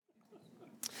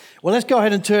Well, let's go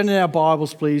ahead and turn in our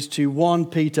Bibles, please, to 1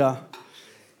 Peter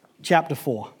chapter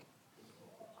 4.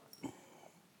 I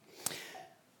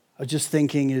was just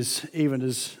thinking, even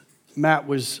as Matt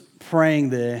was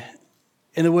praying there,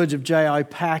 in the words of J.I.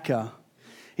 Packer,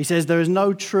 he says, there is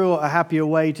no truer or happier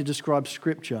way to describe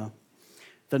Scripture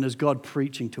than as God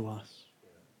preaching to us.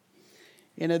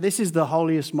 You know, this is the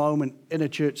holiest moment in a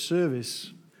church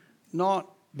service, not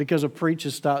because a preacher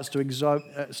starts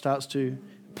to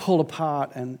pull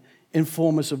apart and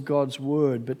inform us of God's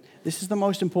word, but this is the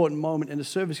most important moment in the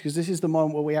service because this is the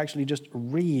moment where we actually just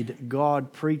read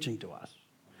God preaching to us.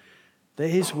 They're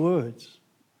His words.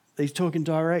 He's talking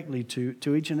directly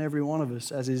to each and every one of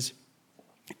us as His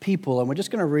people. And we're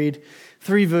just going to read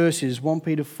 3 verses, 1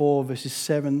 Peter 4, verses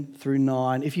 7 through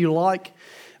 9. If you like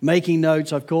making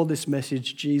notes, I've called this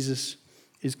message, Jesus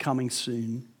is Coming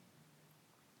Soon.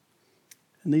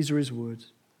 And these are His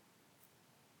words.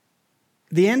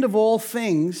 The end of all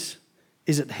things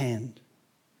is at hand.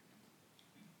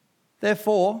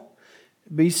 Therefore,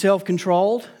 be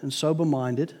self-controlled and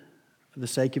sober-minded for the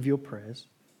sake of your prayers.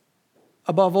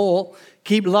 Above all,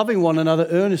 keep loving one another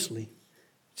earnestly,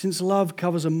 since love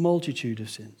covers a multitude of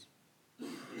sins.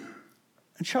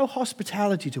 And show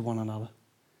hospitality to one another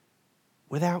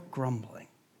without grumbling.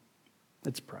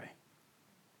 Let's pray.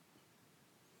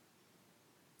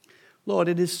 Lord,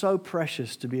 it is so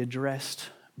precious to be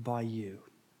addressed by you.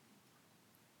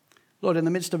 Lord, in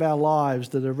the midst of our lives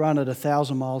that are run at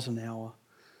 1,000 miles an hour,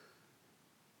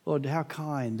 Lord, how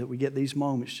kind that we get these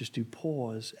moments just to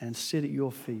pause and sit at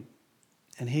your feet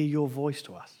and hear your voice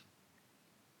to us.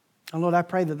 And Lord, I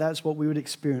pray that that's what we would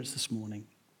experience this morning.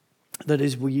 That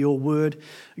is, where your word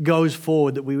goes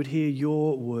forward, that we would hear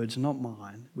your words, not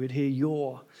mine. We'd hear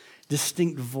your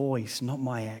distinct voice, not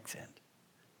my accent.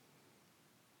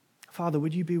 Father,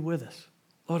 would you be with us?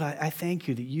 Lord, I thank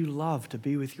you that you love to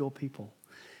be with your people,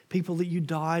 people that you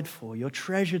died for, your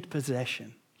treasured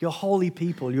possession, your holy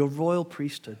people, your royal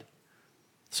priesthood.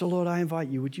 So, Lord, I invite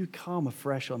you, would you come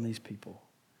afresh on these people?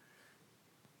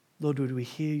 Lord, would we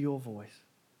hear your voice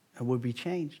and would be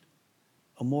changed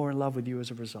or more in love with you as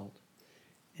a result?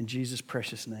 In Jesus'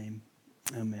 precious name,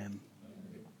 amen.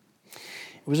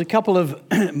 It was a couple of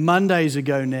Mondays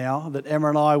ago now that Emma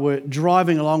and I were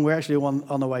driving along. We're actually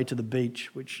on the way to the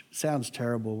beach, which sounds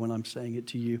terrible when I'm saying it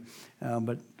to you.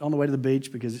 But on the way to the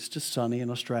beach because it's just sunny in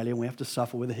Australia and we have to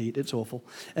suffer with the heat. It's awful.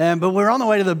 But we're on the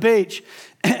way to the beach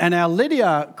and our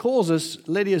Lydia calls us.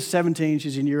 Lydia's 17.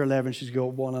 She's in year 11. She's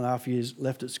got 1.5 years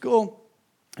left at school.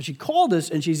 And she called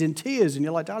us and she's in tears. And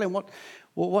you're like, darling,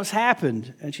 what's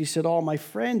happened? And she said, my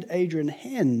friend Adrian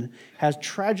Henn has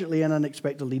tragically and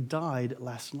unexpectedly died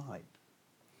last night.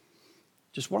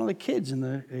 Just one of the kids in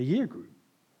the year group.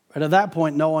 And at that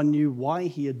point, no one knew why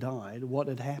he had died, what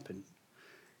had happened.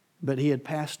 But he had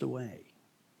passed away.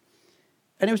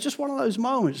 And it was just one of those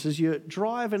moments as you're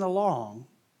driving along,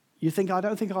 you think, I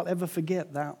don't think I'll ever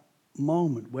forget that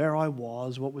moment, where I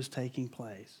was, what was taking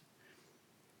place.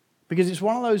 Because it's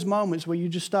one of those moments where you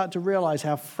just start to realize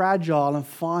how fragile and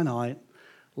finite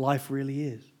life really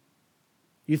is.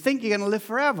 You think you're going to live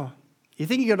forever. You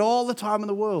think you got all the time in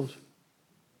the world.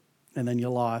 And then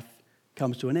your life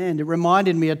comes to an end. It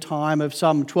reminded me a time of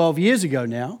some 12 years ago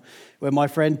now, where my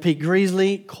friend Pete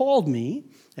Greasley called me,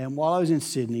 and while I was in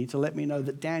Sydney, to let me know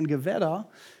that Dan Gavetta,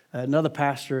 another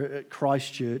pastor at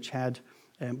Christchurch, had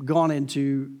gone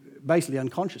into basically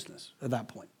unconsciousness at that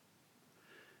point.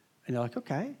 And you're like,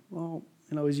 okay, well,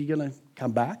 is he going to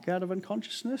come back out of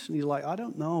unconsciousness? And he's like, I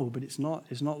don't know, but it's not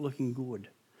looking good.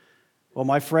 Well,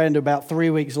 my friend, about 3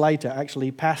 weeks later,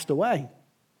 actually passed away.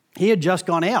 He had just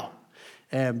gone out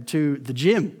to the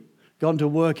gym, gone to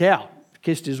work out,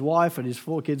 kissed his wife and his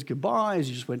 4 kids goodbye as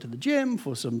he just went to the gym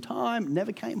for some time,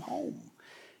 never came home.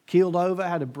 Keeled over,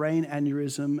 had a brain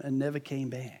aneurysm, and never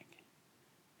came back.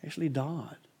 Actually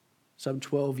died some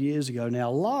 12 years ago.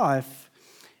 Now, life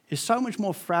is so much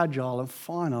more fragile and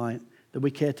finite than we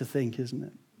care to think, isn't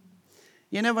it?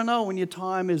 You never know when your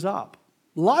time is up.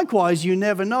 Likewise, you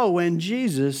never know when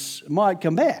Jesus might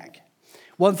come back.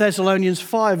 1 Thessalonians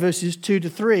 5 verses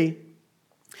 2-3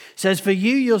 says, for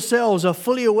you yourselves are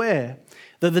fully aware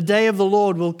that the day of the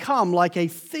Lord will come like a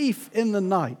thief in the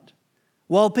night.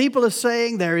 While people are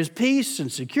saying there is peace and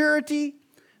security,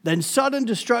 then sudden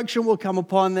destruction will come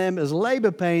upon them as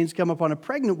labor pains come upon a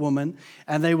pregnant woman,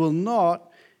 and they will not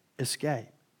escape.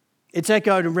 It's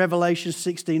echoed in Revelation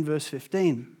 16 verse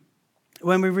 15.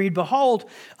 When we read, behold,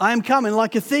 I am coming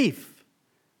like a thief.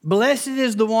 Blessed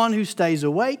is the one who stays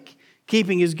awake,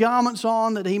 keeping his garments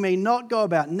on, that he may not go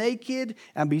about naked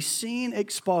and be seen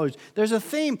exposed. There's a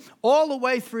theme all the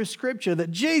way through Scripture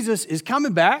that Jesus is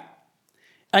coming back,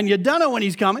 and you don't know when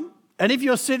he's coming, And if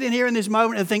you're sitting here in this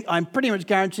moment and think, I'm pretty much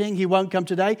guaranteeing he won't come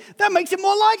today, that makes it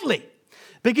more likely.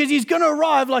 Because he's going to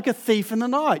arrive like a thief in the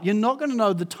night. You're not going to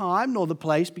know the time nor the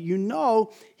place, but you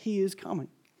know he is coming.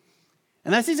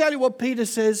 And that's exactly what Peter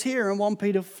says here in 1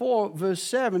 Peter 4, verse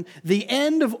 7. The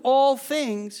end of all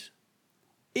things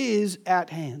is at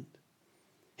hand.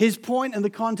 His point in the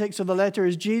context of the letter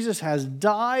is Jesus has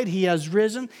died, he has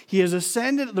risen, he has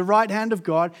ascended at the right hand of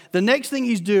God. The next thing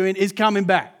he's doing is coming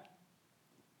back.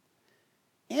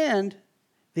 And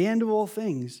the end of all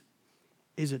things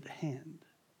is at hand.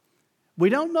 We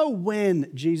don't know when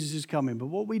Jesus is coming, but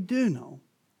what we do know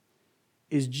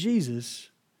is Jesus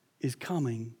is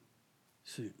coming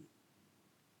soon.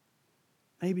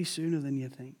 Maybe sooner than you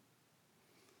think.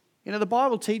 You know, the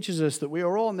Bible teaches us that we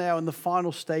are all now in the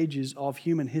final stages of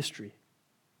human history.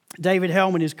 David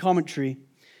Helm, in his commentary,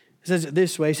 says it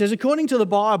this way. He says, according to the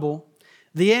Bible,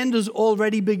 the end has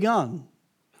already begun.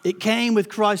 It came with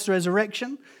Christ's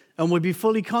resurrection and will be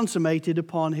fully consummated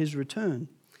upon his return.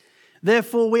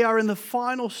 Therefore, we are in the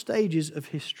final stages of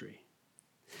history.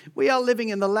 We are living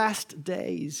in the last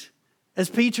days. As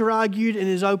Peter argued in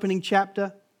his opening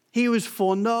chapter, he was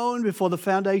foreknown before the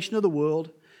foundation of the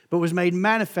world, but was made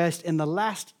manifest in the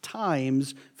last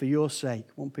times for your sake.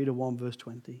 1 Peter 1, verse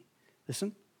 20.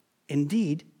 Listen,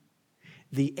 indeed,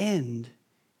 the end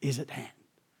is at hand.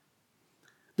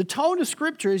 The tone of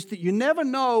Scripture is that you never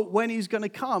know when he's going to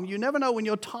come. You never know when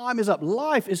your time is up.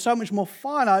 Life is so much more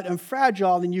finite and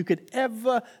fragile than you could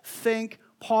ever think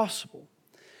possible.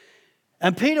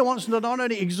 And Peter wants to not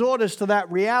only exhort us to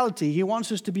that reality, he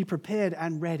wants us to be prepared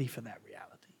and ready for that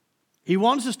reality. He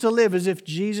wants us to live as if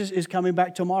Jesus is coming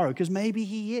back tomorrow, because maybe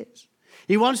he is.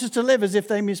 He wants us to live as if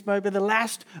they miss maybe the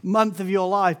last month of your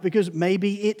life, because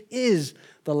maybe it is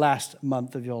the last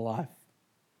month of your life.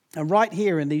 And right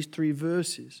here in these 3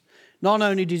 verses, not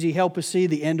only does he help us see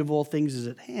the end of all things is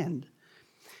at hand,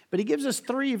 but he gives us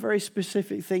 3 very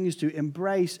specific things to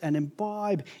embrace and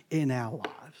imbibe in our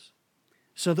lives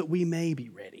so that we may be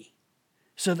ready,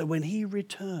 so that when he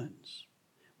returns,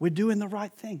 we're doing the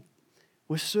right thing.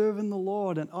 We're serving the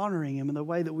Lord and honoring him in the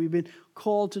way that we've been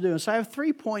called to do. And so I have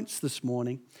 3 points this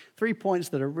morning, 3 points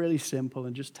that are really simple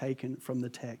and just taken from the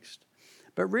text,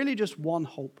 but really just one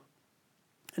hope.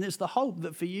 And it's the hope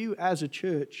that for you as a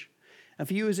church and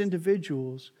for you as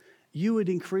individuals, you would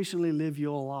increasingly live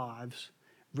your lives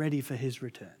ready for his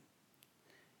return.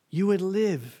 You would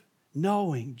live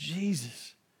knowing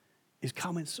Jesus is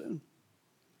coming soon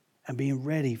and being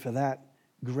ready for that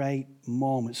great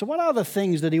moment. So what are the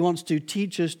things that he wants to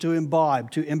teach us to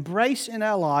imbibe, to embrace in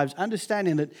our lives,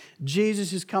 understanding that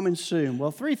Jesus is coming soon?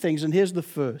 Well, 3 things, and here's the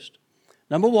first.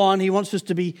 Number 1, he wants us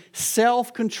to be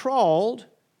self-controlled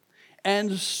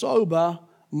and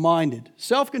sober-minded.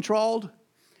 Self-controlled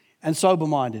and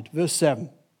sober-minded. Verse 7.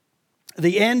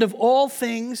 The end of all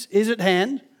things is at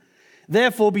hand.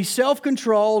 Therefore, be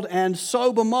self-controlled and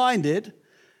sober-minded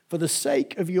for the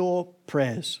sake of your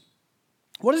prayers.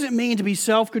 What does it mean to be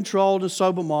self-controlled and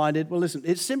sober-minded? Well, listen,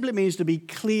 it simply means to be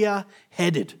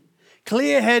clear-headed.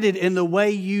 Clear-headed in the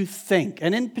way you think.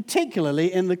 And in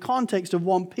particularly in the context of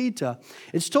 1 Peter,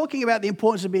 it's talking about the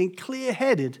importance of being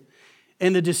clear-headed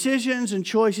in the decisions and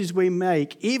choices we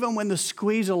make, even when the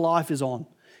squeeze of life is on.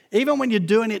 Even when you're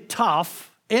doing it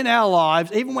tough in our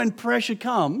lives, even when pressure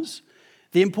comes,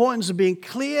 the importance of being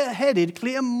clear-headed,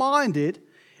 clear-minded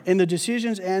in the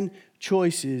decisions and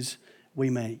choices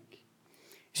we make.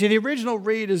 See, the original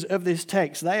readers of this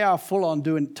text, they are full on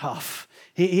doing tough.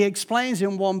 He explains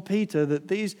in 1 Peter that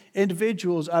these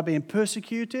individuals are being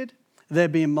persecuted, they're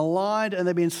being maligned, and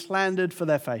they're being slandered for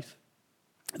their faith.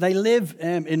 They live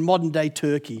in modern-day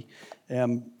Turkey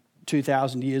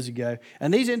 2,000 years ago.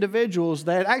 And these individuals,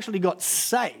 they had actually got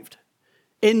saved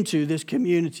into this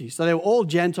community. So they were all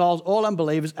Gentiles, all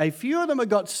unbelievers. A few of them had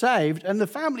got saved, and the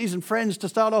families and friends to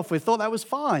start off with thought that was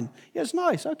fine. Yeah, it's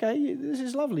nice. Okay, this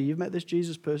is lovely. You've met this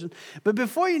Jesus person. But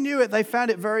before you knew it, they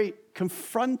found it very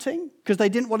confronting because they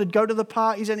didn't want to go to the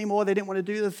parties anymore. They didn't want to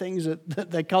do the things that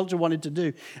their culture wanted to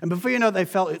do. And before you know it, they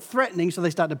felt it threatening, so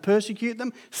they started to persecute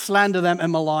them, slander them,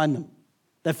 and malign them.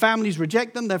 Their families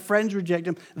reject them. Their friends reject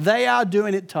them. They are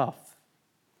doing it tough.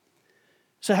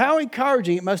 So how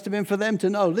encouraging it must have been for them to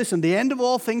know, listen, the end of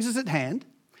all things is at hand.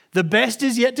 The best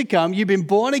is yet to come. You've been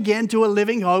born again to a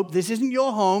living hope. This isn't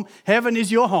your home. Heaven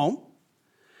is your home.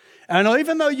 And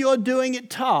even though you're doing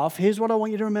it tough, here's what I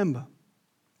want you to remember.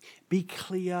 Be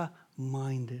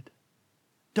clear-minded.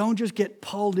 Don't just get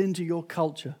pulled into your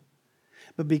culture,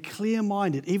 but be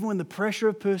clear-minded. Even when the pressure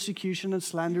of persecution and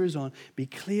slander is on, be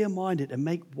clear-minded and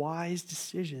make wise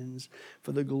decisions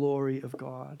for the glory of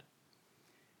God.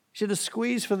 See, the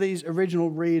squeeze for these original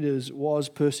readers was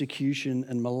persecution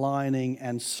and maligning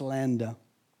and slander.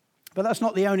 But that's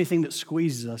not the only thing that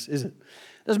squeezes us, is it?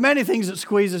 There's many things that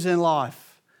squeeze us in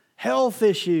life. Health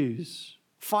issues,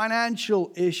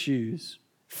 financial issues,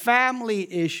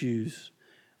 family issues.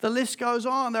 The list goes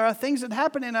on. There are things that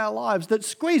happen in our lives that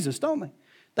squeeze us, don't they?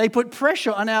 They put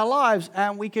pressure on our lives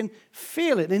and we can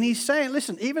feel it. And he's saying,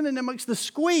 listen, even in amongst the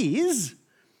squeeze,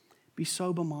 be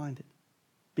sober-minded.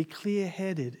 Be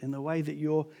clear-headed in the way that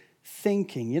you're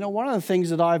thinking. You know, one of the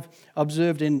things that I've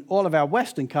observed in all of our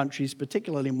Western countries,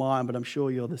 particularly mine, but I'm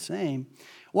sure you're the same,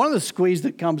 one of the squeeze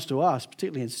that comes to us,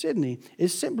 particularly in Sydney,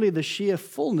 is simply the sheer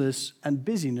fullness and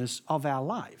busyness of our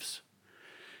lives.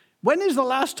 When is the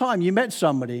last time you met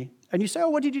somebody and you say, oh,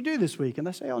 what did you do this week? And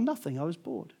they say, oh, nothing, I was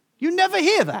bored. You never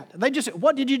hear that. They just say,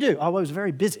 what did you do? Oh, I was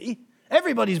very busy.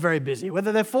 Everybody's very busy.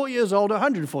 Whether they're 4 years old or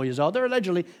 104 years old, they're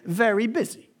allegedly very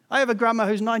busy. I have a grandma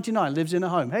who's 99, lives in a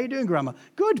home. How you doing, grandma?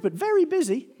 Good, but very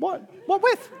busy. What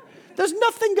with? There's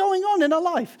nothing going on in her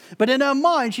life. But in her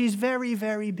mind, she's very,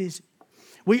 very busy.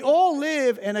 We all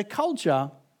live in a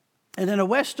culture and in a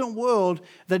Western world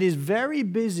that is very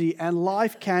busy and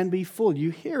life can be full.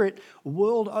 You hear it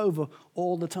world over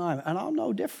all the time. And I'm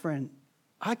no different.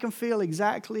 I can feel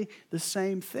exactly the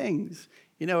same things.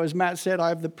 You know, as Matt said, I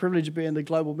have the privilege of being the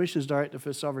Global Missions Director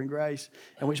for Sovereign Grace,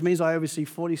 and which means I oversee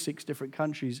 46 different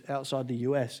countries outside the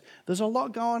US. There's a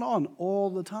lot going on all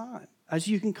the time, as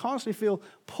you can constantly feel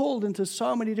pulled into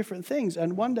so many different things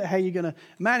and wonder how you're going to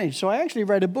manage. So I actually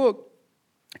read a book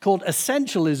called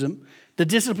Essentialism, The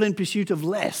Disciplined Pursuit of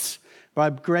Less, by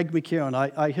Greg McKeown.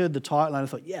 I heard the title and I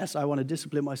thought, yes, I want to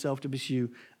discipline myself to pursue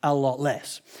a lot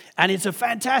less. And it's a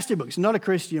fantastic book. It's not a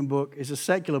Christian book. It's a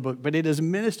secular book, but it has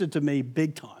ministered to me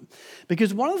big time.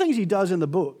 Because one of the things he does in the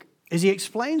book is he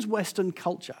explains Western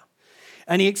culture.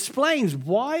 And he explains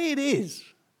why it is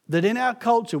that in our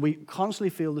culture we constantly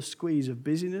feel the squeeze of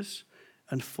busyness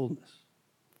and fullness.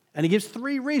 And he gives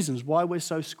 3 reasons why we're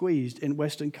so squeezed in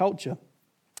Western culture.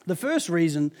 The first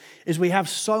reason is we have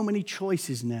so many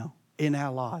choices now in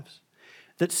our lives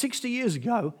that 60 years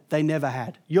ago they never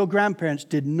had. Your grandparents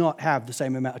did not have the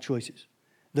same amount of choices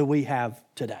that we have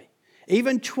today.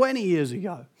 Even 20 years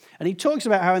ago. And he talks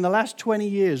about how in the last 20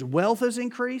 years, wealth has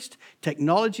increased,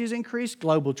 technology has increased,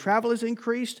 global travel has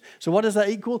increased. So what does that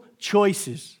equal?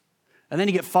 Choices. And then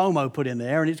you get FOMO put in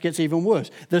there and it gets even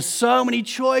worse. There's so many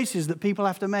choices that people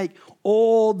have to make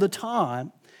all the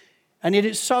time. And yet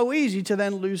it's so easy to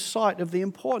then lose sight of the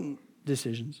important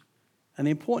decisions and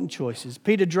the important choices.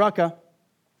 Peter Drucker,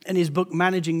 in his book,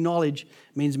 Managing Knowledge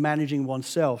Means Managing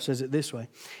Oneself, says it this way.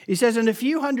 He says, in a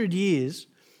few hundred years,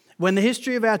 when the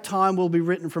history of our time will be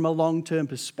written from a long-term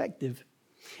perspective,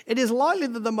 it is likely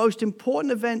that the most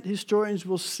important event historians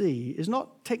will see is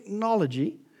not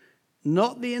technology,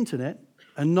 not the internet,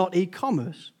 and not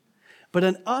e-commerce, but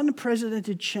an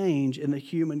unprecedented change in the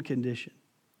human condition.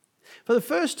 For the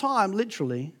first time,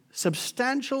 literally,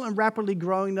 substantial and rapidly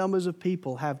growing numbers of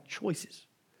people have choices.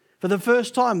 For the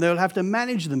first time, they'll have to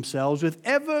manage themselves with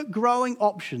ever-growing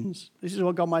options. This is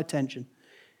what got my attention.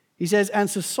 He says, and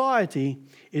society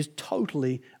is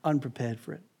totally unprepared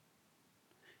for it.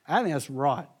 I think that's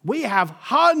right. We have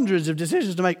hundreds of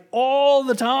decisions to make all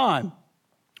the time.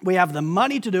 We have the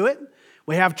money to do it.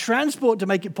 We have transport to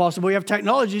make it possible. We have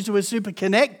technology, so we're super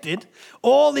connected.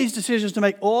 All these decisions to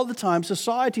make all the time.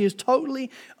 Society is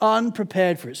totally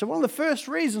unprepared for it. So one of the first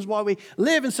reasons why we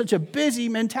live in such a busy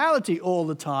mentality all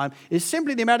the time is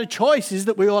simply the amount of choices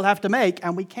that we all have to make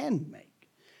and we can make.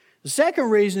 The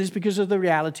second reason is because of the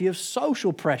reality of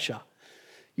social pressure.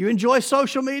 You enjoy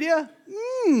social media?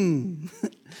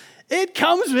 It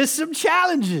comes with some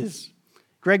challenges.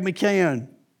 Greg McKeown.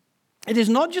 It is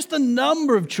not just the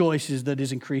number of choices that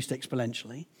is increased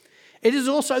exponentially. It is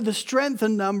also the strength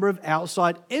and number of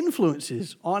outside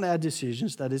influences on our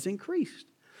decisions that is increased.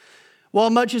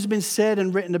 While much has been said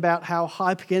and written about how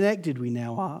hyper-connected we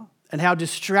now are and how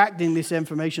distracting this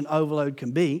information overload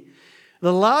can be,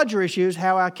 the larger issue is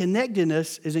how our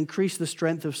connectedness has increased the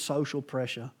strength of social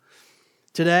pressure.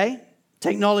 Today,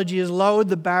 technology has lowered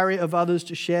the barrier of others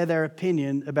to share their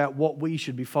opinion about what we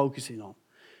should be focusing on.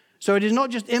 So it is not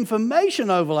just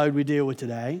information overload we deal with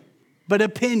today, but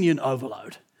opinion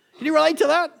overload. Can you relate to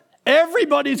that?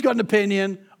 Everybody's got an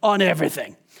opinion on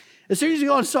everything. As soon as you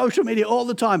go on social media all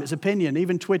the time, it's opinion,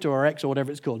 even Twitter or X or whatever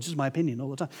it's called. It's just my opinion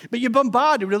all the time. But you're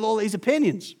bombarded with all these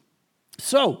opinions.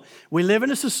 So we live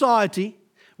in a society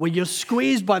where you're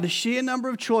squeezed by the sheer number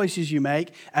of choices you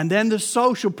make and then the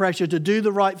social pressure to do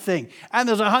the right thing. And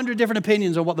there's 100 different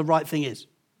opinions on what the right thing is.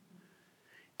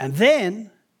 And then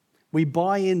we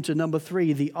buy into number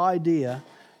 3, the idea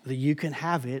that you can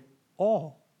have it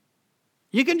all.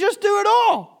 You can just do it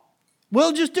all.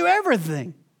 We'll just do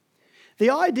everything. The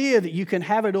idea that you can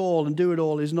have it all and do it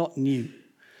all is not new.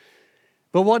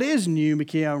 But what is new,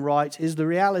 McKeown writes, is the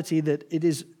reality that it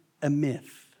is a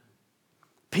myth.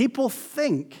 People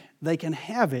think they can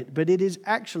have it, but it is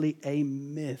actually a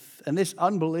myth. And this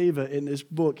unbeliever in this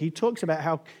book, he talks about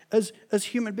how as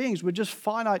human beings, we're just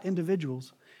finite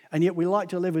individuals, and yet we like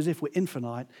to live as if we're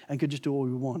infinite and could just do all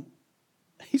we want.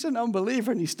 He's an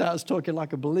unbeliever, and he starts talking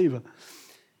like a believer.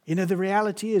 You know, the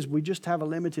reality is we just have a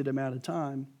limited amount of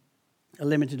time, a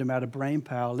limited amount of brain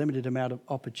power, a limited amount of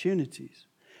opportunities.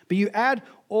 But you add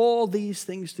all these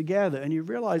things together and you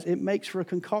realize it makes for a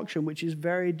concoction which is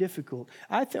very difficult.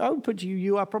 I would put to you,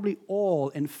 you are probably all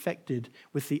infected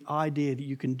with the idea that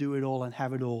you can do it all and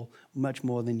have it all much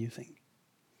more than you think.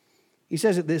 He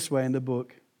says it this way in the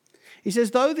book. He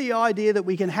says, though the idea that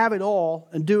we can have it all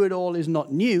and do it all is not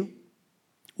new,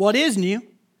 what is new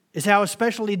is how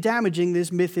especially damaging this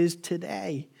myth is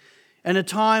today, in a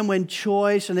time when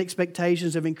choice and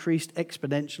expectations have increased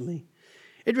exponentially.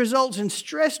 It results in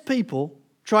stressed people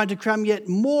trying to cram yet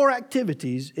more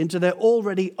activities into their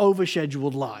already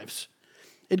overscheduled lives.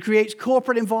 It creates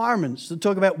corporate environments that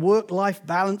talk about work-life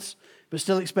balance, but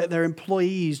still expect their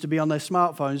employees to be on their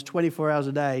smartphones 24 hours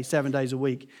a day, 7 days a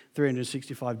week,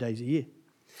 365 days a year.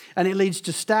 And it leads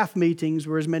to staff meetings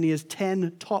where as many as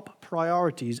 10 top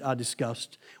priorities are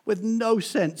discussed with no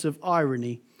sense of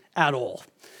irony at all.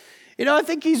 You know, I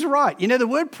think he's right. You know, the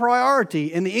word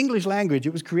priority in the English language,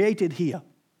 it was created here.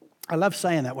 I love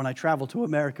saying that when I travel to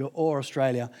America or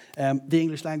Australia. The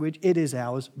English language, it is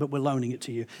ours, but we're loaning it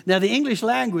to you. Now, the English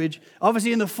language,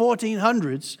 obviously in the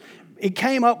 1400s, it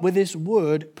came up with this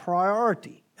word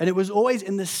priority, and it was always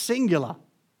in the singular.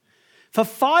 For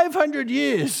 500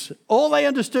 years, all they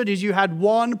understood is you had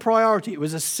one priority. It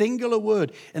was a singular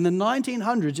word. In the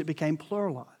 1900s, it became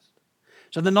pluralized.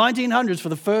 So in the 1900s, for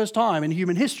the first time in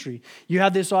human history, you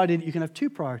had this idea that you can have 2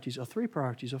 priorities or 3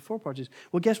 priorities or 4 priorities.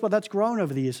 Well, guess what? That's grown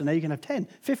over the years. So now you can have 10,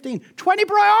 15, 20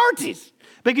 priorities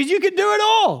because you can do it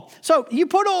all. So you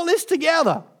put all this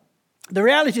together. The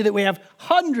reality that we have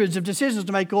hundreds of decisions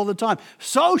to make all the time,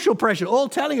 social pressure, all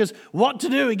telling us what to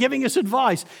do and giving us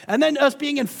advice, and then us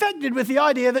being infected with the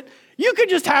idea that you can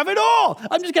just have it all.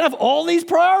 I'm just going to have all these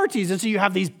priorities. And so you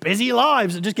have these busy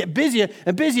lives that just get busier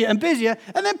and busier and busier,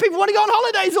 and then people want to go on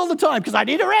holidays all the time because I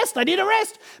need a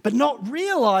rest, but not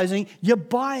realizing you're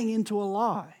buying into a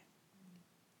lie.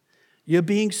 You're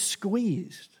being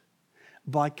squeezed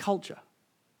by culture.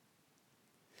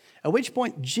 At which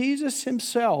point, Jesus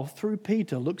himself, through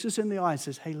Peter, looks us in the eye and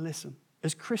says, hey, listen,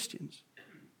 as Christians,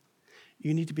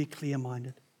 you need to be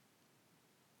clear-minded.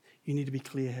 You need to be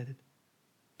clear-headed.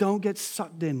 Don't get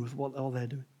sucked in with what all they're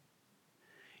doing.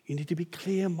 You need to be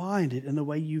clear-minded in the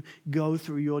way you go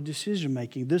through your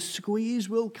decision-making. The squeeze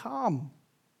will come,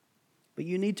 but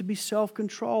you need to be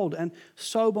self-controlled and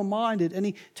sober-minded. And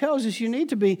he tells us you need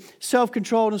to be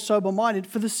self-controlled and sober-minded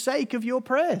for the sake of your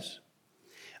prayers.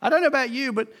 I don't know about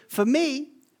you, but for me,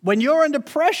 when you're under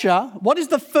pressure, what is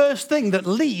the first thing that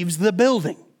leaves the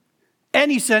building?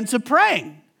 Any sense of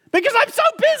praying. Because I'm so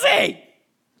busy.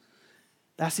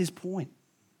 That's his point.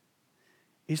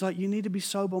 He's like, you need to be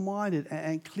sober-minded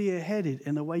and clear-headed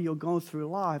in the way you're going through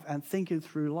life and thinking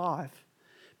through life.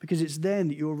 Because it's then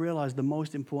that you'll realize the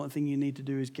most important thing you need to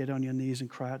do is get on your knees and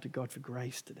cry out to God for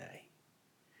grace today.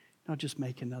 Not just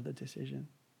make another decision.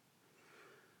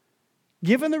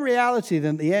 Given the reality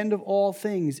that the end of all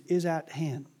things is at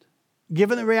hand,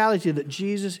 given the reality that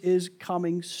Jesus is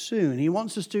coming soon, he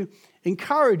wants us to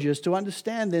encourage us to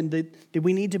understand then that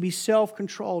we need to be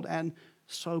self-controlled and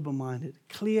sober-minded,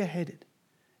 clear-headed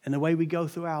in the way we go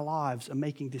through our lives and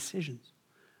making decisions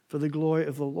for the glory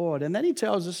of the Lord. And then he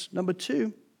tells us, number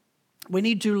 2, we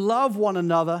need to love one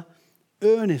another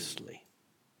earnestly.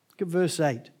 Look at verse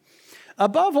 8.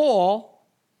 Above all,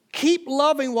 keep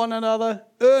loving one another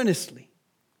earnestly,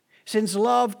 since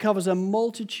love covers a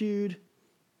multitude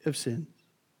of sins.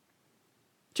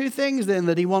 2 things then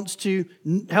that he wants to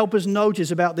help us notice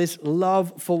about this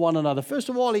love for one another. First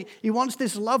of all, he wants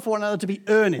this love for one another to be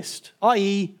earnest,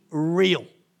 i.e. real.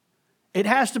 It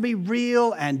has to be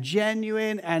real and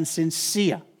genuine and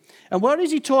sincere. And what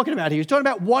is he talking about here? He's talking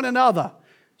about one another.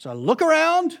 So look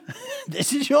around.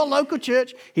 This is your local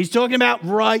church. He's talking about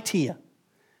right here.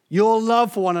 Your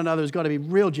love for one another has got to be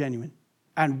real genuine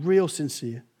and real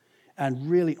sincere and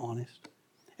really honest.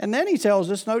 And then he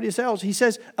tells us, notice else, he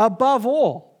says, above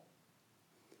all.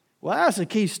 Well, that's a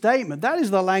key statement. That is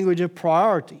the language of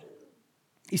priority.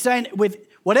 He's saying with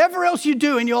whatever else you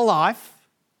do in your life,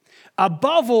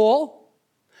 above all,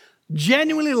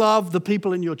 genuinely love the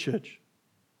people in your church.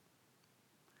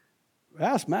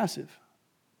 That's massive.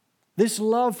 This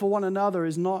love for one another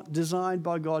is not designed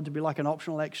by God to be like an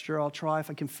optional extra. I'll try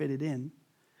if I can fit it in.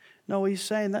 No, he's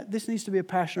saying that this needs to be a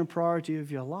passion and priority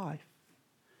of your life.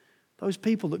 Those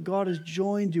people that God has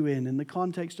joined you in the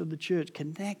context of the church,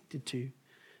 connected to,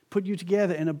 put you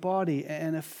together in a body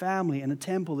and a family and a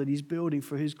temple that he's building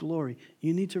for his glory.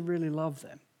 You need to really love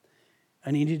them.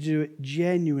 And you need to do it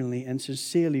genuinely and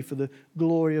sincerely for the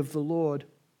glory of the Lord.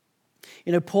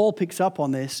 You know, Paul picks up on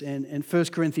this in 1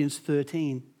 Corinthians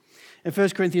 13. In 1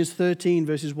 Corinthians 13,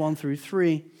 verses 1 through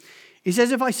 3, he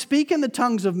says, if I speak in the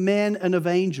tongues of men and of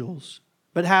angels,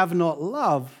 but have not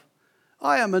love,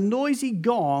 I am a noisy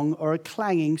gong or a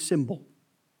clanging cymbal.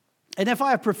 And if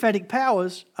I have prophetic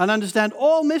powers and understand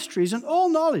all mysteries and all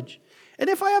knowledge,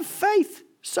 and if I have faith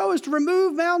so as to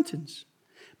remove mountains,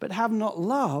 but have not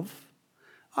love,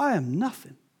 I am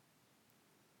nothing.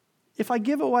 If I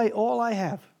give away all I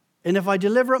have, and if I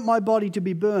deliver up my body to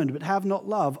be burned, but have not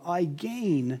love, I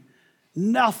gain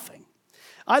nothing.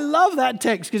 I love that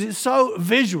text because it's so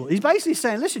visual. He's basically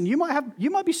saying, listen, you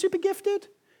might be super gifted,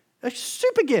 a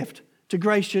super gift to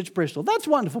Grace Church Bristol. That's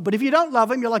wonderful. But if you don't love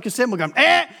him, you're like a cymbal going,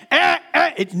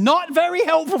 It's not very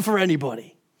helpful for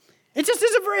anybody. It just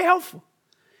isn't very helpful.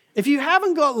 If you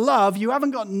haven't got love, you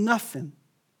haven't got nothing.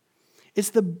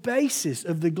 It's the basis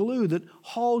of the glue that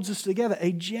holds us together,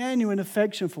 a genuine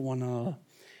affection for one another,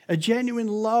 a genuine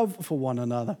love for one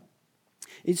another.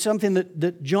 It's something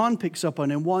that John picks up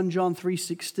on in 1 John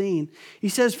 3:16. He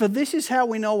says, for this is how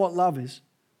we know what love is,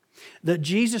 that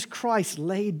Jesus Christ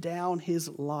laid down his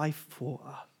life for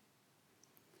us.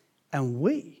 And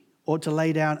we ought to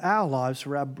lay down our lives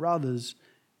for our brothers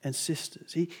and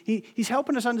sisters. He's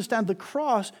helping us understand the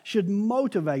cross should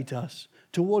motivate us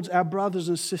towards our brothers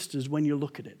and sisters when you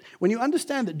look at it. When you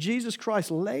understand that Jesus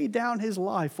Christ laid down his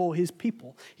life for his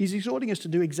people, he's exhorting us to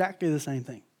do exactly the same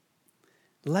thing.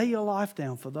 Lay your life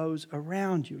down for those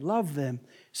around you. Love them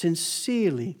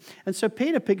sincerely. And so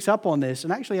Peter picks up on this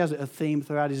and actually has a theme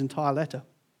throughout his entire letter.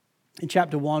 In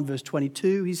chapter 1, verse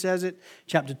 22, he says it.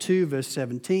 Chapter 2, verse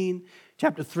 17.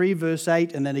 Chapter 3, verse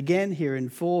 8. And then again here in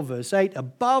 4, verse 8.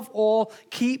 Above all,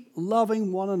 keep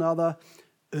loving one another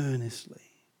earnestly.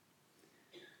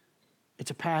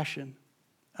 It's a passion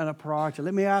and a priority.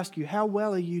 Let me ask you, how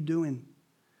well are you doing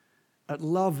at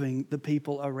loving the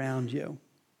people around you?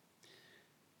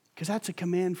 Because that's a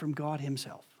command from God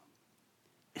himself,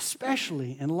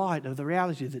 especially in light of the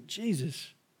reality that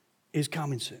Jesus is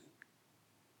coming soon.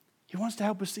 He wants to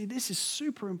help us see this is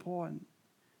super important.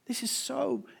 This is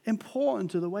so important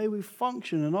to the way we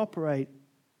function and operate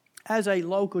as a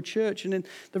local church. And in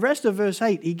the rest of verse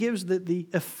 8, he gives the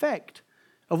effect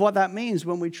of what that means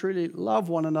when we truly love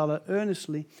one another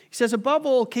earnestly. He says, above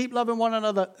all, keep loving one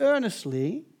another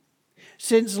earnestly,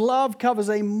 since love covers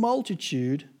a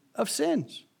multitude of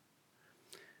sins.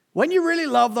 When you really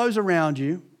love those around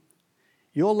you,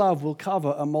 your love will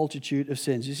cover a multitude of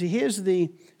sins. You see, here's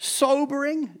the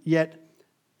sobering yet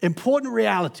important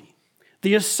reality.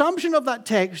 The assumption of that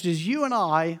text is you and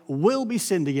I will be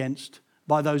sinned against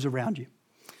by those around you.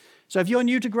 So if you're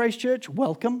new to Grace Church,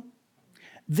 welcome.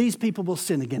 These people will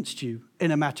sin against you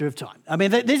in a matter of time. I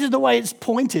mean, this is the way it's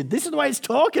pointed. This is the way it's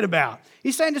talking about.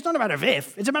 He's saying it's not a matter of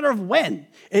if, it's a matter of when.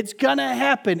 It's going to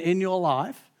happen in your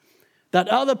life that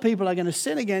other people are going to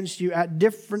sin against you at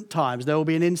different times. There will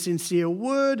be an insincere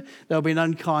word. There will be an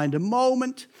unkind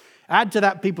moment. Add to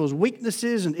that people's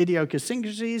weaknesses and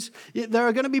idiosyncrasies. There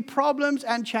are going to be problems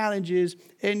and challenges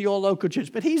in your local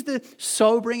church. But here's the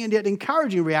sobering and yet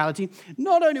encouraging reality.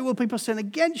 Not only will people sin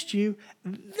against you,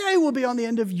 they will be on the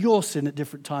end of your sin at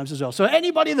different times as well. So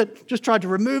anybody that just tried to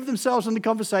remove themselves from the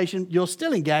conversation, you're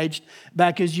still engaged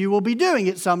because you will be doing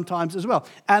it sometimes as well.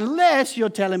 Unless you're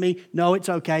telling me, no, it's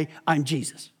okay, I'm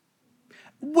Jesus.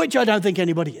 Which I don't think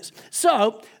anybody is.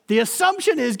 So the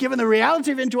assumption is, given the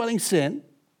reality of indwelling sin,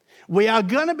 we are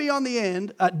going to be on the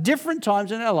end at different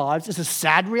times in our lives. It's a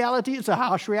sad reality. It's a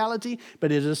harsh reality.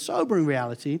 But it is a sobering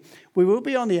reality. We will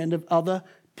be on the end of other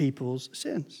people's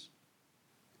sins.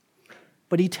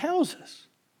 But he tells us,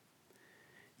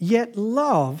 yet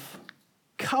love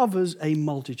covers a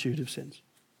multitude of sins.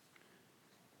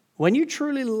 When you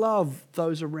truly love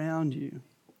those around you,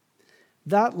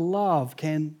 that love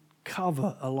can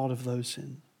cover a lot of those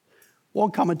sins.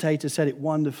 One commentator said it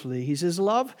wonderfully. He says,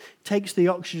 love takes the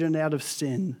oxygen out of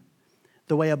sin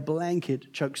the way a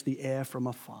blanket chokes the air from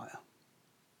a fire.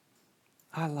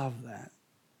 I love that.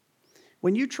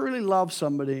 When you truly love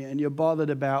somebody and you're bothered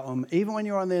about them, even when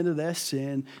you're on the end of their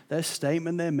sin, their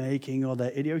statement they're making, or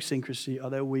their idiosyncrasy, or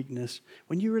their weakness,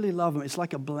 when you really love them, it's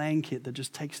like a blanket that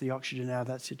just takes the oxygen out of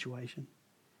that situation.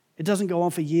 It doesn't go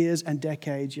on for years and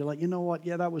decades. You're like, you know what?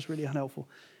 Yeah, that was really unhelpful.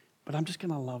 But I'm just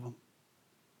going to love them.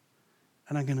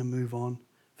 and I'm going to move on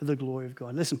for the glory of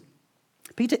God. Listen,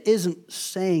 Peter isn't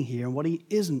saying here, and what he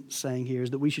isn't saying here is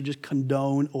that we should just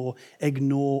condone or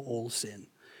ignore all sin.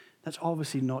 That's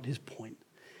obviously not his point.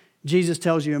 Jesus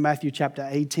tells you in Matthew chapter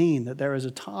 18 that there is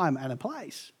a time and a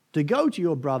place to go to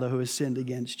your brother who has sinned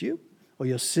against you, or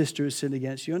your sister who has sinned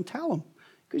against you, and tell them,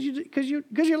 because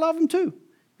you love them too.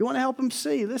 You want to help them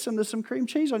see, listen, there's some cream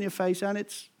cheese on your face and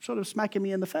it's sort of smacking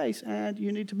me in the face, and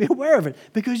you need to be aware of it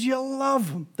because you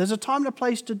love them. There's a time and a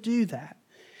place to do that.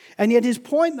 And yet his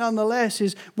point nonetheless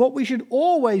is what we should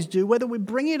always do, whether we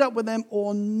bring it up with them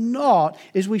or not,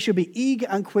 is we should be eager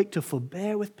and quick to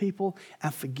forbear with people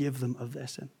and forgive them of their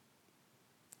sin.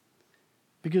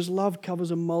 Because love covers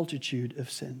a multitude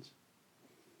of sins.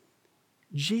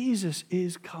 Jesus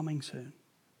is coming soon.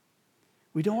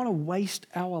 We don't want to waste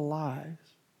our lives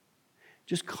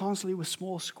just constantly with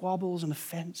small squabbles and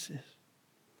offenses.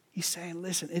 He's saying,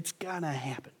 listen, it's going to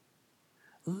happen.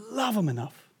 Love them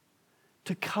enough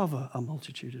to cover a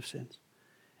multitude of sins.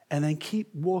 And then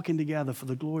keep walking together for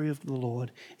the glory of the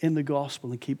Lord in the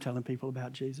gospel and keep telling people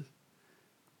about Jesus.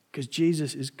 Because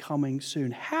Jesus is coming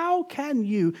soon. How can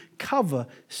you cover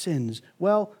sins?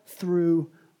 Well,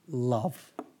 through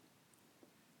love.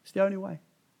 It's the only way.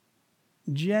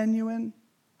 Genuine,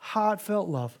 heartfelt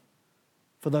love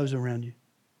for those around you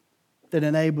that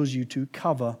enables you to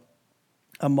cover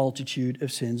a multitude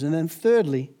of sins. And then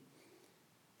thirdly,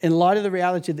 in light of the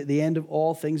reality that the end of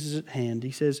all things is at hand,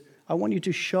 he says, I want you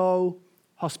to show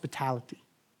hospitality.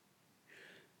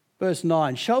 Verse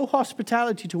 9, show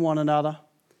hospitality to one another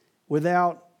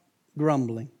without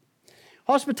grumbling.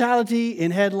 Hospitality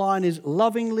in headline is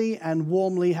lovingly and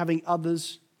warmly having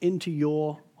others into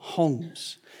your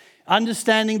homes.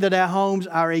 Understanding that our homes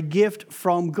are a gift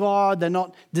from God. They're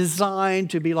not designed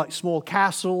to be like small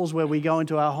castles where we go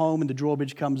into our home and the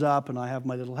drawbridge comes up and I have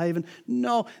my little haven.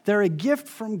 No, they're a gift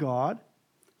from God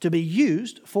to be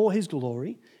used for his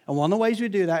glory. And one of the ways we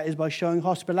do that is by showing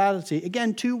hospitality,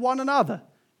 again, to one another.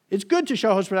 It's good to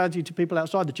show hospitality to people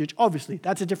outside the church. Obviously,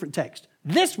 that's a different text.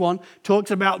 This one talks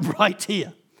about right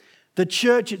here, the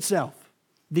church itself.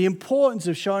 The importance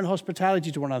of showing hospitality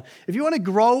to one another. If you want to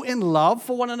grow in love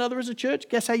for one another as a church,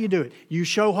 guess how you do it? You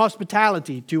show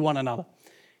hospitality to one another.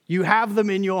 You have them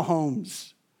in your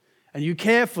homes, and you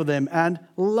care for them and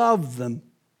love them.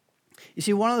 You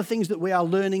see, one of the things that we are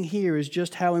learning here is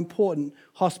just how important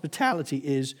hospitality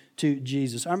is to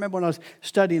Jesus. I remember when I was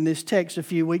studying this text a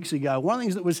few weeks ago, one of the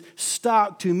things that was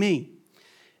stark to me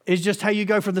is just how you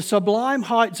go from the sublime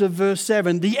heights of verse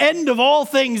 7, the end of all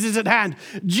things is at hand.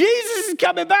 Jesus is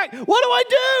coming back. What do I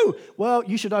do? Well,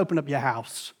 you should open up your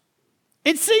house.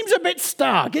 It seems a bit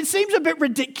stark. It seems a bit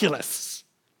ridiculous.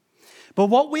 But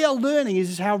what we are learning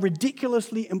is how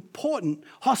ridiculously important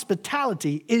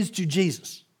hospitality is to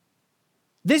Jesus.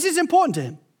 This is important to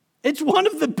him. It's one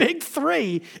of the big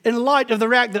three in light of the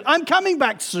fact that I'm coming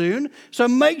back soon, so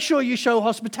make sure you show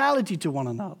hospitality to one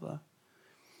another.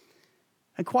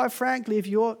 And quite frankly, if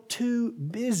you're too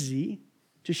busy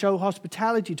to show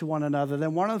hospitality to one another,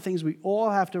 then one of the things we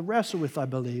all have to wrestle with, I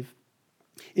believe,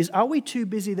 is are we too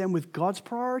busy then with God's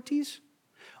priorities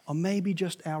or maybe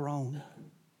just our own?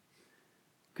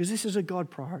 Because this is a God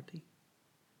priority.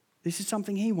 This is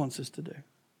something he wants us to do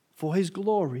for his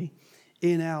glory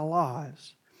in our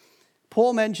lives.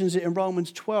 Paul mentions it in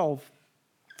Romans 12.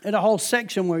 In a whole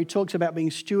section where he talks about being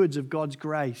stewards of God's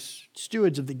grace,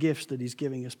 stewards of the gifts that he's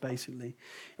giving us, basically.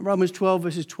 In Romans 12,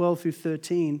 verses 12 through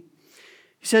 13,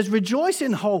 he says, rejoice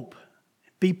in hope,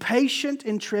 be patient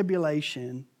in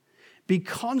tribulation, be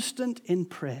constant in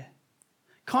prayer,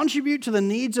 contribute to the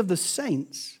needs of the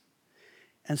saints,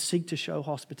 and seek to show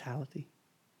hospitality.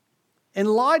 In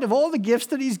light of all the gifts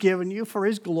that he's given you for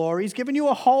his glory, he's given you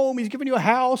a home, he's given you a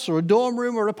house or a dorm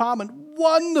room or an apartment,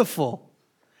 wonderful.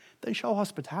 Then show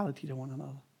hospitality to one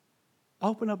another.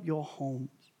 Open up your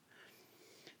homes.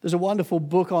 There's a wonderful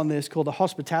book on this called The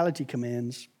Hospitality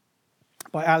Commands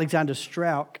by Alexander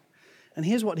Strauch. And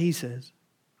here's what he says.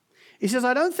 He says,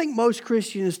 I don't think most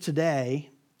Christians today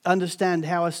understand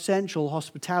how essential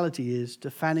hospitality is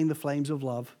to fanning the flames of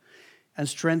love and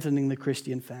strengthening the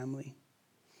Christian family.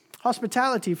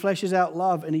 Hospitality fleshes out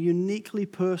love in a uniquely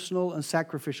personal and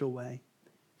sacrificial way.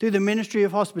 Through the ministry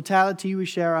of hospitality, we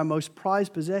share our most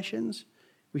prized possessions.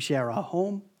 We share our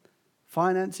home,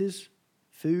 finances,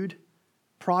 food,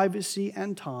 privacy,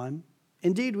 and time.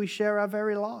 Indeed, we share our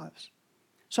very lives.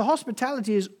 So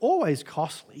hospitality is always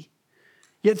costly.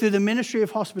 Yet through the ministry of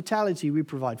hospitality, we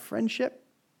provide friendship,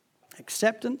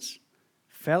 acceptance,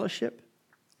 fellowship,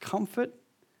 comfort,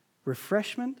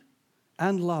 refreshment,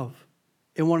 and love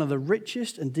in one of the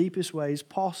richest and deepest ways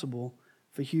possible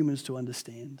for humans to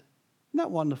understand. Isn't that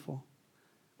wonderful?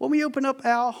 When we open up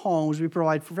our homes, we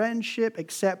provide friendship,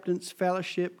 acceptance,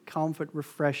 fellowship, comfort,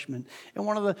 refreshment in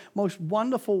one of the most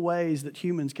wonderful ways that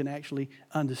humans can actually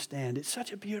understand. It's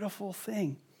such a beautiful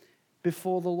thing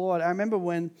before the Lord. I remember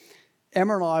when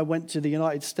Emma and I went to the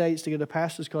United States to go to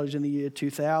pastor's college in the year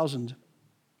 2000.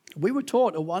 We were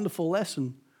taught a wonderful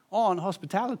lesson on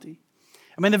hospitality.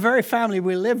 I mean, the very family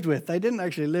we lived with, they didn't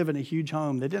actually live in a huge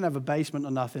home. They didn't have a basement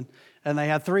or nothing. And they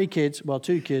had 3 kids, well,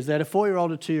 2 kids. They had a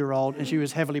 4-year-old, a 2-year-old, and she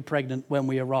was heavily pregnant when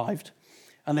we arrived.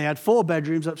 And they had 4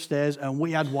 bedrooms upstairs, and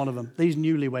we had one of them. These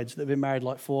newlyweds that have been married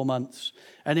like 4 months.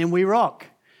 And in we rock.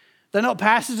 They're not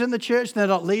pastors in the church. They're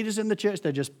not leaders in the church.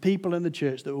 They're just people in the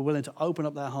church that were willing to open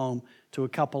up their home to a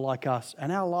couple like us.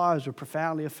 And our lives were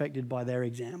profoundly affected by their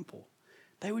example.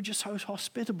 They were just so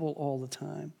hospitable all the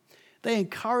time. They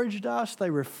encouraged us. They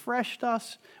refreshed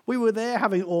us. We were there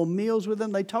having all meals with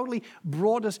them. They totally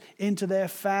brought us into their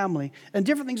family. And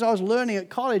different things I was learning at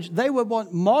college, they were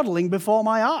modeling before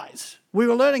my eyes. We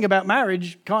were learning about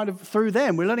marriage kind of through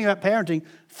them. We were learning about parenting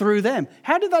through them.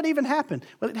 How did that even happen?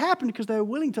 Well, it happened because they were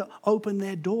willing to open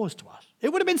their doors to us.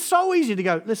 It would have been so easy to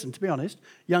go, listen, to be honest,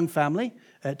 young family,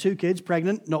 2 kids,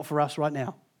 pregnant, not for us right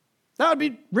now. That would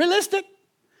be realistic.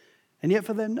 And yet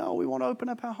for them, no, we want to open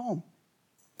up our home.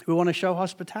 We want to show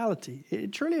hospitality.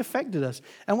 It truly affected us.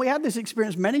 And we had this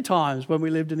experience many times when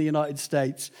we lived in the United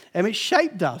States. And it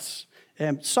shaped us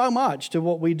so much to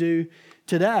what we do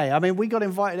today. I mean, we got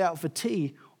invited out for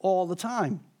tea all the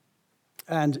time.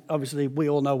 And obviously, we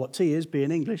all know what tea is, being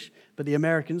English. But the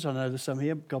Americans, I know there's some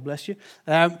here, God bless you,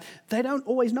 they don't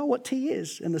always know what tea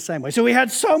is in the same way. So we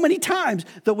had so many times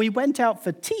that we went out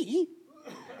for tea,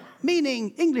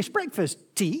 meaning English breakfast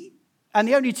tea. And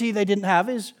the only tea they didn't have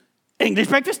is English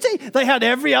breakfast tea. They had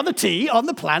every other tea on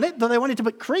the planet that they wanted to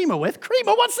put creamer with.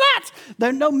 Creamer, what's that?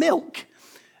 There's no milk.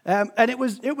 And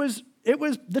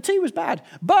the tea was bad.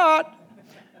 But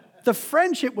the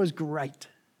friendship was great.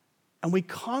 And we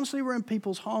constantly were in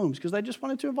people's homes because they just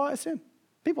wanted to invite us in.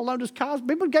 People loaned us cars.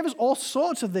 People gave us all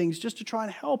sorts of things just to try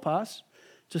and help us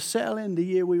to settle in the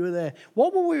year we were there.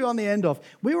 What were we on the end of?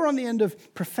 We were on the end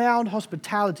of profound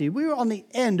hospitality. We were on the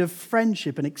end of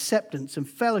friendship and acceptance and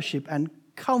fellowship and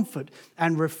comfort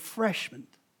and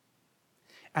refreshment.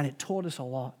 And it taught us a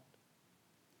lot.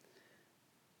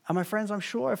 And my friends, I'm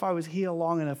sure if I was here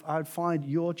long enough, I'd find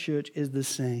your church is the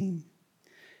same.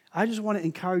 I just want to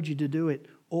encourage you to do it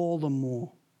all the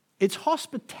more. It's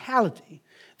hospitality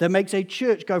that makes a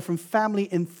church go from family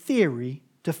in theory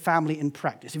to family in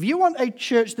practice. If you want a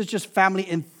church that's just family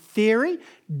in theory,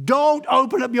 don't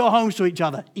open up your homes to each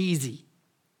other. Easy.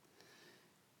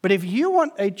 But if you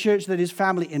want a church that is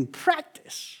family in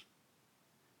practice,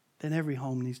 then every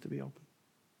home needs to be open.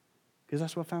 Because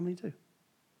that's what family do.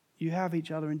 You have each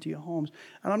other into your homes.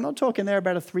 And I'm not talking there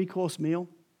about a 3-course meal.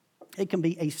 It can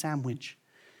be a sandwich.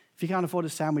 If you can't afford a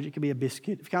sandwich, it can be a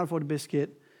biscuit. If you can't afford a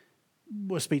biscuit,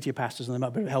 we'll speak to your pastors and they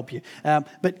might be able to help you.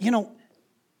 But,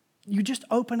 you just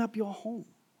open up your home.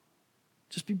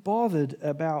 Just be bothered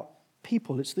about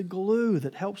people. It's the glue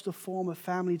that helps to form a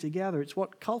family together. It's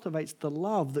what cultivates the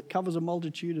love that covers a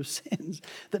multitude of sins,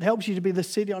 that helps you to be the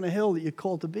city on a hill that you're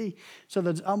called to be. So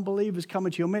that as unbelievers come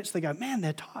into your midst, they go, man,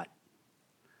 they're tight.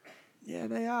 Yeah,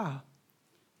 they are.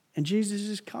 And Jesus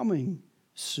is coming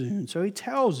soon. So he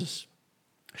tells us,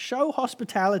 show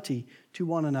hospitality to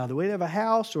one another. Whether you have a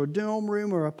house or a dorm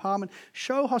room or apartment,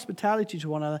 show hospitality to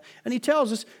one another. And he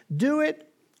tells us, do it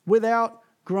without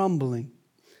grumbling.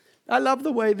 I love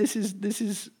the way this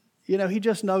is, he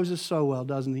just knows us so well,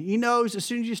 doesn't he? He knows as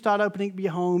soon as you start opening up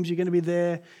your homes, you're going to be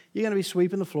there, you're going to be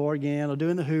sweeping the floor again or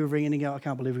doing the hoovering, and you go, I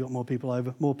can't believe we've got more people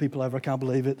over, I can't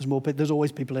believe it, there's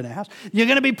always people in our house. You're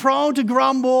going to be prone to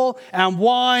grumble and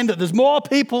whine that there's more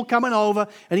people coming over,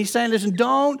 and he's saying, listen,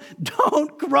 don't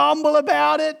grumble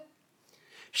about it.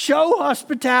 Show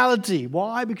hospitality.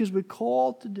 Why? Because we're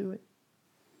called to do it.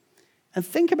 And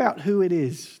think about who it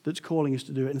is that's calling us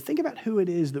to do it. And think about who it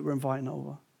is that we're inviting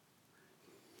over.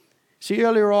 See,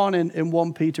 earlier on in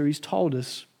 1 Peter, he's told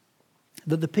us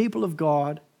that the people of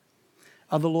God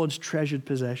are the Lord's treasured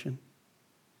possession.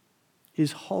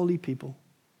 His holy people.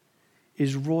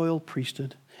 His royal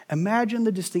priesthood. Imagine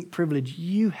the distinct privilege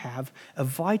you have of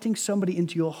inviting somebody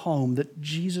into your home that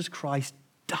Jesus Christ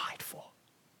died for.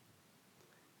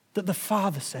 That the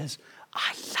Father says,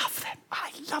 I love them.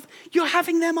 You're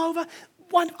having them over?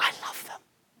 I love them.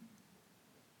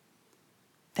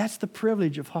 That's the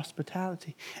privilege of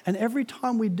hospitality. And every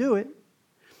time we do it,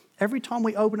 every time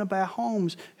we open up our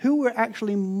homes, who we're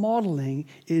actually modeling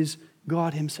is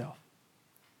God himself,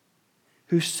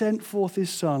 who sent forth his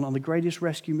Son on the greatest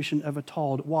rescue mission ever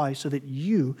told. Why? So that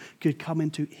you could come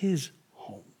into his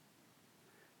home,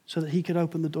 so that he could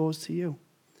open the doors to you.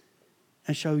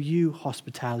 and show you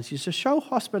hospitality. So show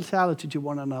hospitality to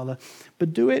one another,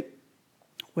 but do it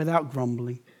without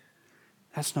grumbling.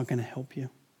 That's not going to help you.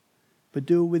 But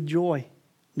do it with joy,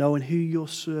 knowing who you're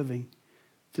serving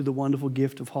through the wonderful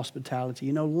gift of hospitality.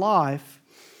 You know, life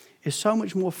is so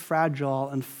much more fragile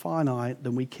and finite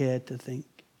than we care to think.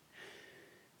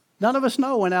 None of us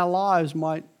know when our lives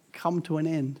might come to an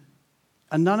end.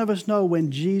 And none of us know when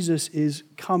Jesus is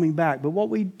coming back. But what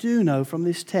we do know from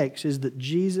this text is that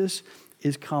Jesus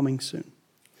is coming soon.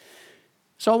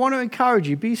 So I want to encourage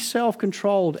you, be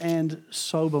self-controlled and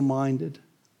sober-minded.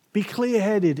 Be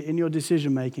clear-headed in your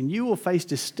decision-making. You will face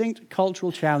distinct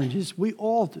cultural challenges. We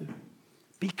all do.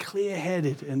 Be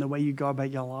clear-headed in the way you go about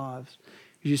your lives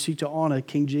as you seek to honor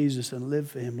King Jesus and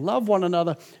live for him. Love one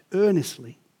another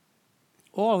earnestly,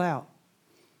 all out,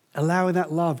 allowing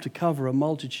that love to cover a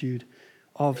multitude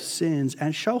of sins,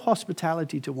 and show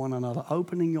hospitality to one another,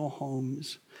 opening your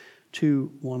homes to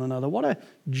one another. What a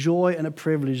joy and a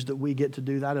privilege that we get to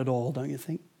do that at all, don't you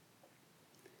think?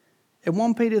 In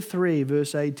 1 Peter 3,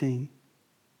 verse 18,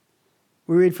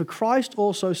 we read, "For Christ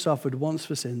also suffered once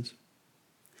for sins,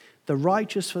 the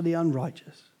righteous for the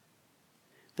unrighteous,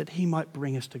 that he might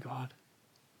bring us to God."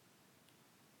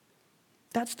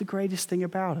 That's the greatest thing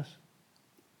about us.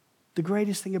 The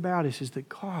greatest thing about us is that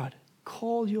God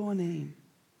called your name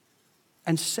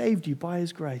and saved you by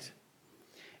his grace.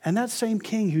 And that same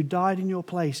King who died in your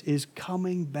place is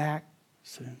coming back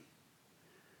soon.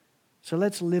 So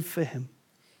let's live for him.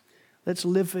 Let's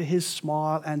live for his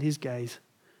smile and his gaze.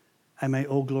 And may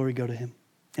all glory go to him.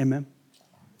 Amen.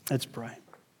 Let's pray.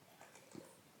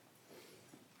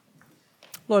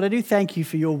 Lord, I do thank you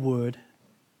for your word.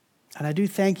 And I do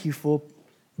thank you for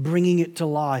bringing it to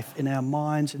life in our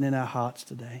minds and in our hearts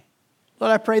today.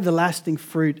 Lord, I pray the lasting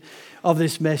fruit of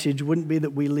this message wouldn't be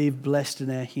that we leave blessed in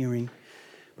our hearing,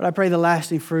 but I pray the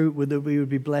lasting fruit would that we would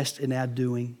be blessed in our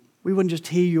doing. We wouldn't just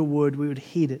hear your word, we would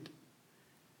heed it.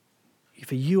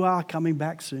 For you are coming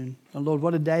back soon. And Lord,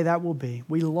 what a day that will be.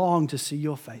 We long to see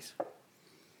your face.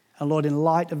 And Lord, in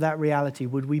light of that reality,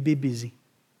 would we be busy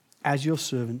as your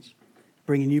servants,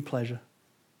 bringing you pleasure?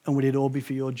 And would it all be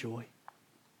for your joy?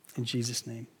 In Jesus'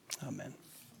 name, amen.